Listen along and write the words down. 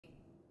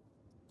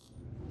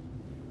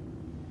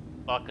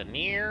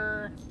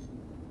Buccaneer,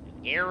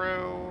 an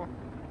Arrow,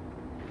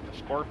 a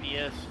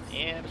Scorpius,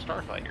 and a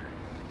Starfighter.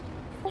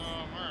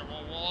 Alright,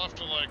 well, we'll have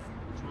to, like,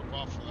 group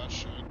up for that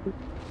shit.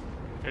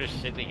 They're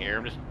just sitting here,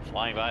 I'm just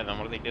flying by them.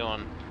 What are they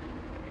doing?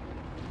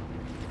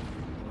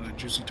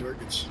 Juicy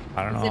targets.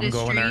 I don't know, I'm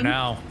going there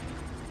now.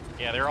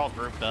 Yeah, they're all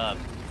grouped up,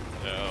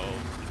 so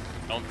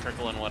don't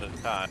trickle in one at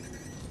a time.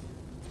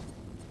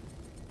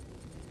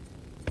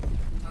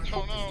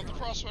 Oh no, the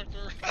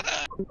prospector!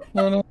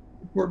 No, no,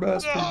 poor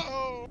bastard.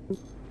 No!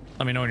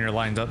 Let me know when you're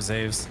lined up,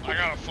 Zaves. I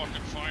gotta fucking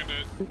find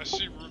it. I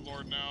see Rude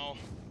Lord now.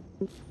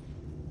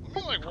 Let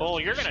me, like, Cole,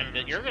 you're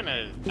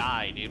gonna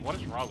die, dude. What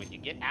is wrong with you?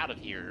 Get out of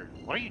here.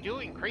 What are you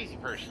doing, crazy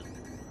person?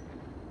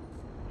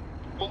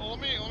 Well, let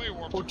me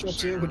warp Pork to chop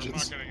Crusader. I'm not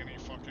sandwiches. getting any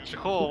fucking... So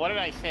Cole, what did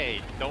I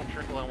say? Don't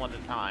trickle in one at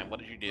a time. What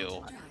did you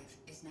do?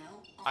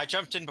 I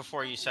jumped in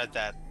before you said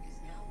that.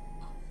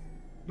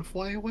 To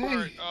fly away.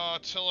 Alright,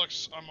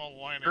 Tillix, I'm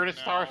aligning You're a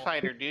now.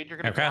 Starfighter, dude. You're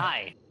gonna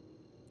die.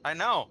 I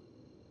know.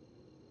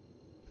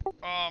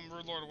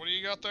 Rude Lord, what do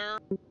you got there?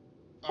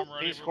 I'm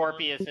ready. Two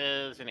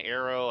Scorpiuses, an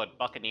Arrow, a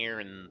Buccaneer,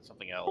 and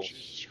something else.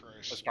 Jesus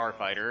Christ. A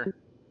Starfighter.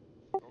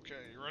 Okay,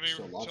 you ready,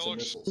 So lots of Tillix?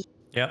 missiles.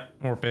 Yep,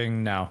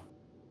 warping now.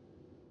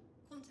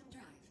 Quantum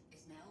drive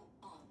is now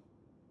on.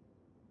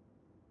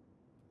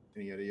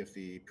 Any idea if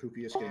the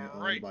Pupius getting owned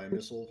Alright, by a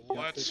missile?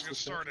 let's get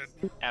started.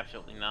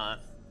 Absolutely not.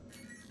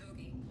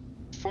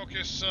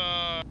 Focus,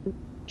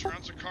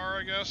 transit car,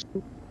 I guess.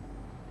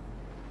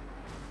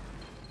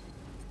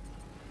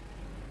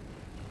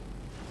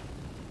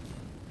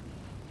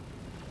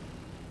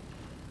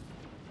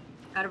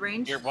 Out of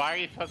range? Why are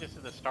you focused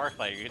on the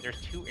Starfighter?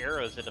 There's two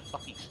arrows and a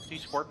fucking two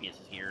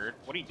Scorpiuses here.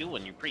 What are you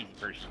doing, you crazy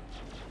person?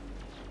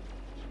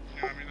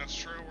 Yeah, I mean, that's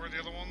true. Where are the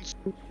other ones?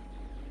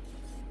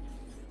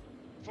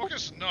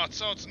 Focus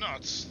nuts. Oh, it's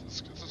nuts.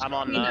 Let's I'm go.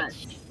 on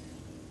nuts.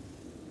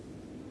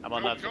 I'm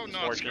on nuts Go with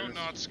nuts, go distortions.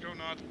 nuts, go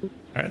nuts.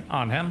 Alright,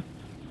 on him.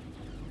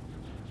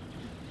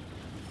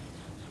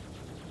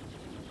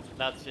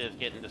 Nuts is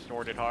getting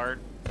distorted hard.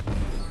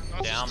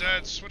 Nuts Down. is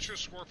dead. Switch your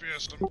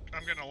Scorpius.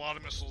 I'm getting a lot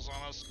of missiles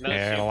on us. No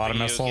Yeah, soup a lot for of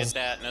you. missiles. Get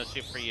that. No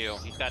soup for you.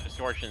 He's got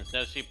distortions.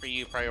 No soup for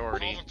you.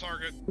 Priority. Call the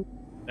target.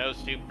 No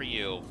soup for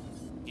you.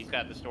 He's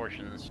got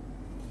distortions.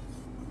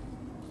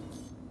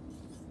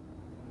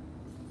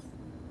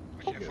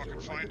 I can't fucking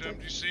find him.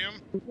 Do you see him?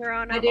 We're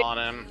on I'm on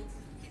him.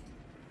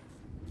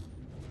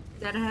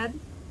 Dead ahead.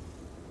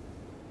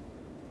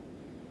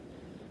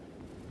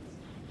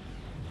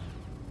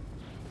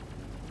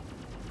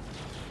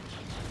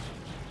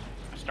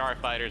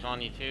 Starfighter's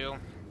on you too.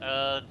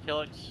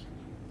 Tillix.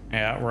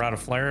 Yeah, we're out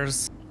of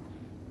flares.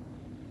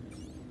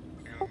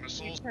 I got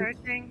missiles.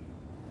 Searching.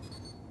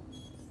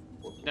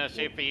 No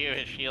soup for you.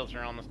 His shields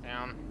are almost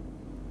down.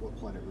 What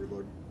planet,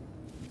 Reload?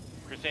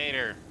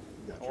 Crusader.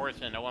 Gotcha.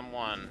 Orson.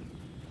 OM-1.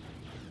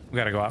 We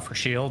gotta go out for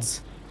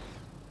shields.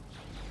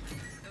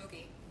 Okay.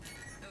 Okay.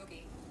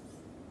 Okay.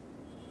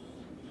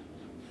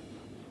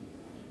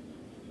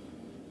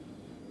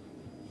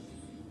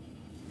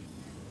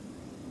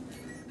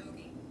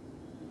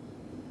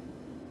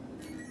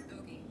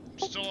 Okay. I'm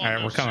still on Alright,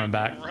 no we're coming soup.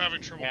 back. We're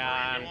having trouble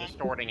Yeah, bringing I'm him.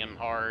 distorting him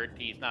hard.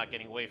 He's not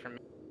getting away from me.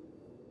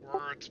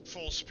 We're at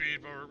full speed,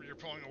 but you're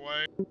pulling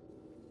away. Okay.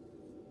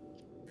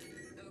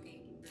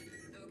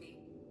 Okay.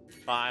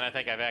 Fine, I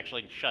think I've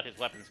actually shut his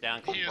weapons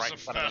down. 'Cause He he's is right a in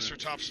front of faster him.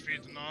 top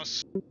speed than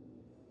us.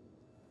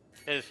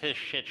 His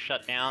shit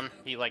shut down.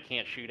 He like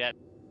can't shoot at.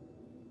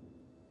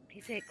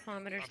 He's 8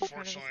 kilometers in front of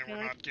us. Unfortunately,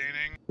 we're not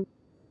gaining.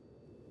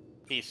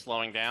 He's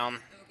slowing down.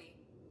 Okay.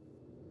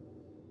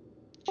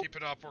 Keep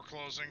it up, we're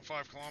closing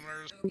 5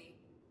 kilometers. Okay.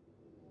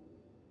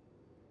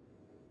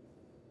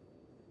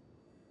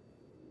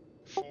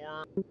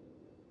 4.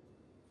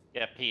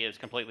 Yep, he is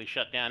completely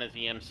shut down. His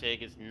EM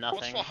SIG is What's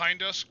nothing.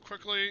 behind us?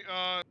 Quickly,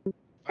 I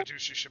do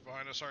see shit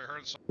behind us. Sorry, I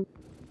heard some.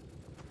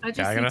 I just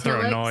Yeah, I see gotta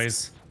throw a Tillix.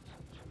 noise.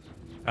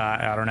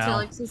 I don't know.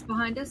 Tillix is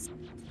behind us.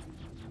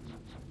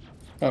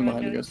 I'm No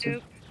behind you guys too.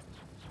 soup.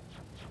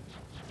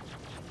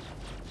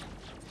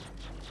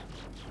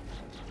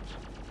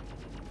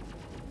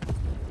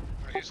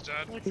 Alright, he's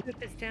dead. What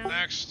soup is down?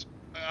 Next,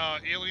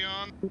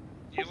 Elio.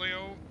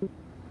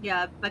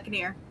 Yeah,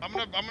 Buccaneer. I'm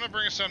gonna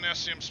bring us down to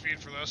SCM speed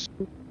for this.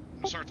 I'm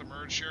gonna start the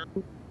merge here.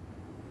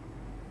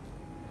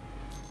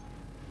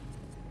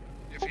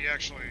 If he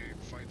actually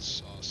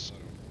fights us, I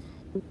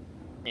don't know.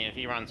 Yeah, if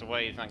he runs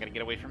away, he's not gonna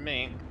get away from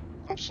me.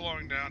 I'm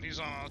slowing down. He's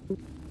on us.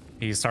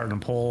 He's starting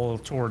to pull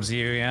towards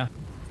you, yeah.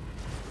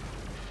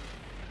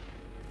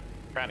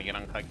 Trying to get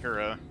on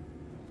Kaikura.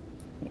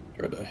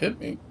 Tried to hit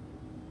me.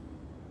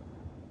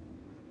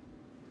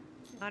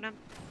 On him.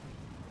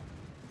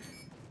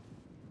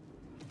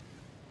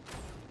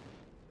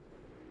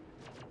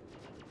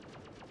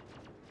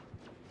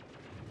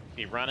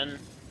 He running?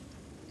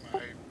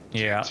 I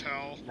Yeah. can't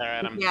tell.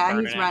 Alright, I'm Yeah,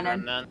 starting he's it,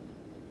 running. then.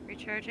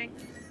 Recharging.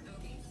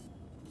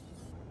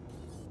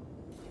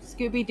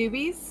 Scooby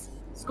Doobies.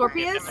 Get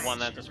Scorpius. the one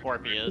that's the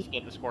Scorpius.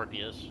 Get the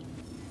Scorpius.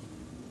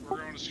 We're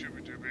going to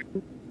Scooby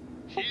Dooby.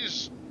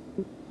 He's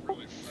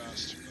really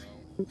fast,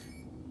 though.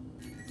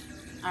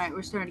 Alright,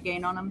 we're starting to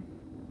gain on him.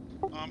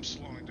 I'm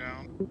slowing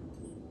down.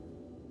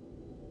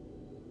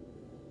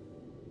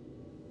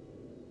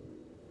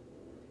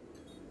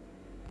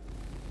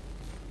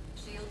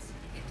 Shields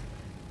hit.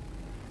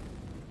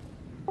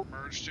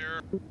 Merged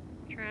here.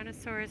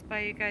 Tyrannosaurus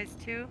by you guys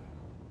too.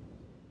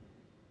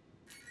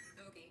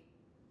 Bogey.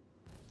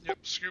 Yep,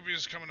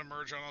 Scooby's coming to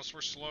merge on us.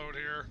 We're slowed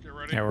here. Get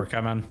ready. Yeah, we're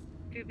coming.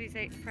 Scooby's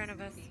 8 in front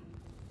of us.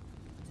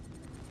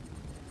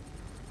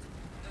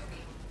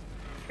 Bogey.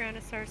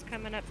 Tyrannosaurus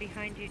coming up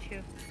behind you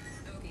too.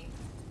 Bogey.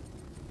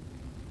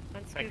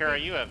 On Scooby. Sakura,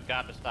 you have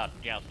got to stop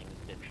jousting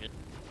this dipshit.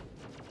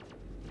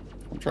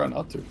 I'm trying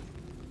not to.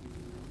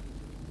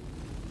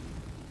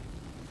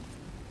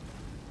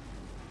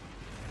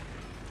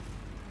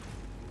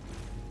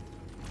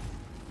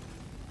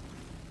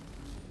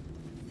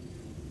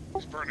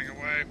 He's burning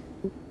away.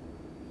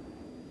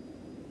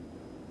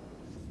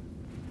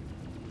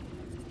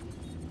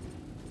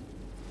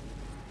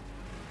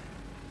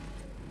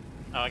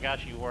 Oh, I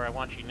got you where I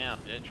want you now,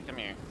 bitch. Come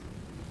here.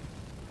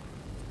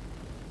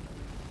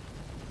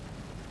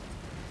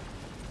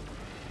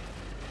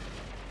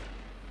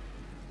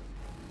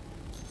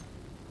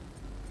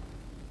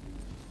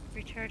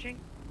 Recharging.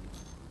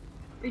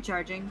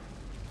 Recharging.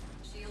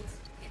 Shields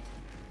hit.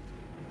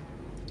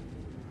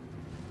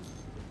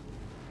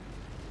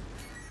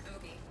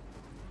 Bogey.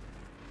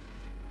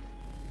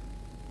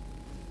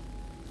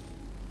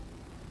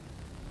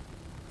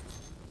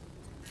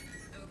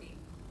 Bogey.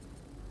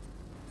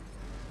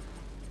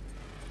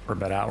 We're a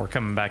bit out. We're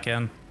coming back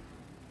in.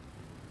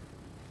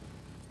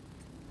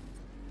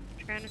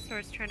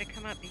 Tyrannosaurus trying to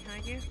come up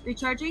behind you.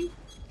 Recharging. You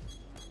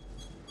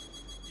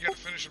gotta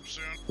finish him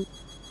soon.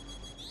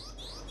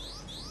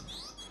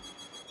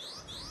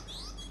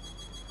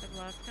 I've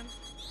lost him.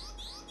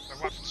 My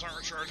weapons aren't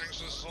recharging,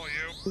 so this is all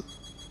you.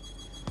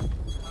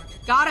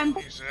 Got him.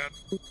 He's dead.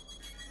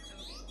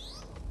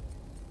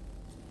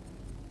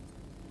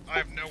 I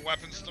have no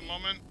weapons at the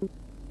moment.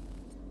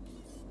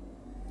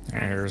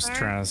 Here's Tyrannosaur.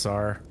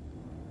 Tyrannosaur.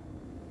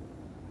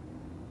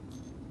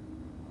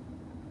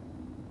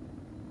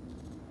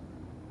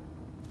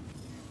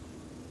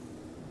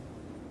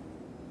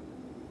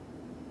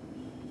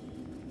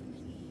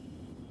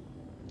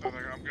 I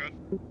think I'm good.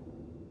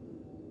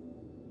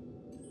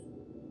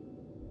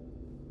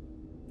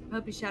 I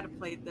hope you should have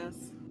played this.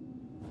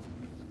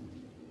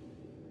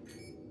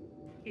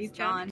 He's He's gone. jumped.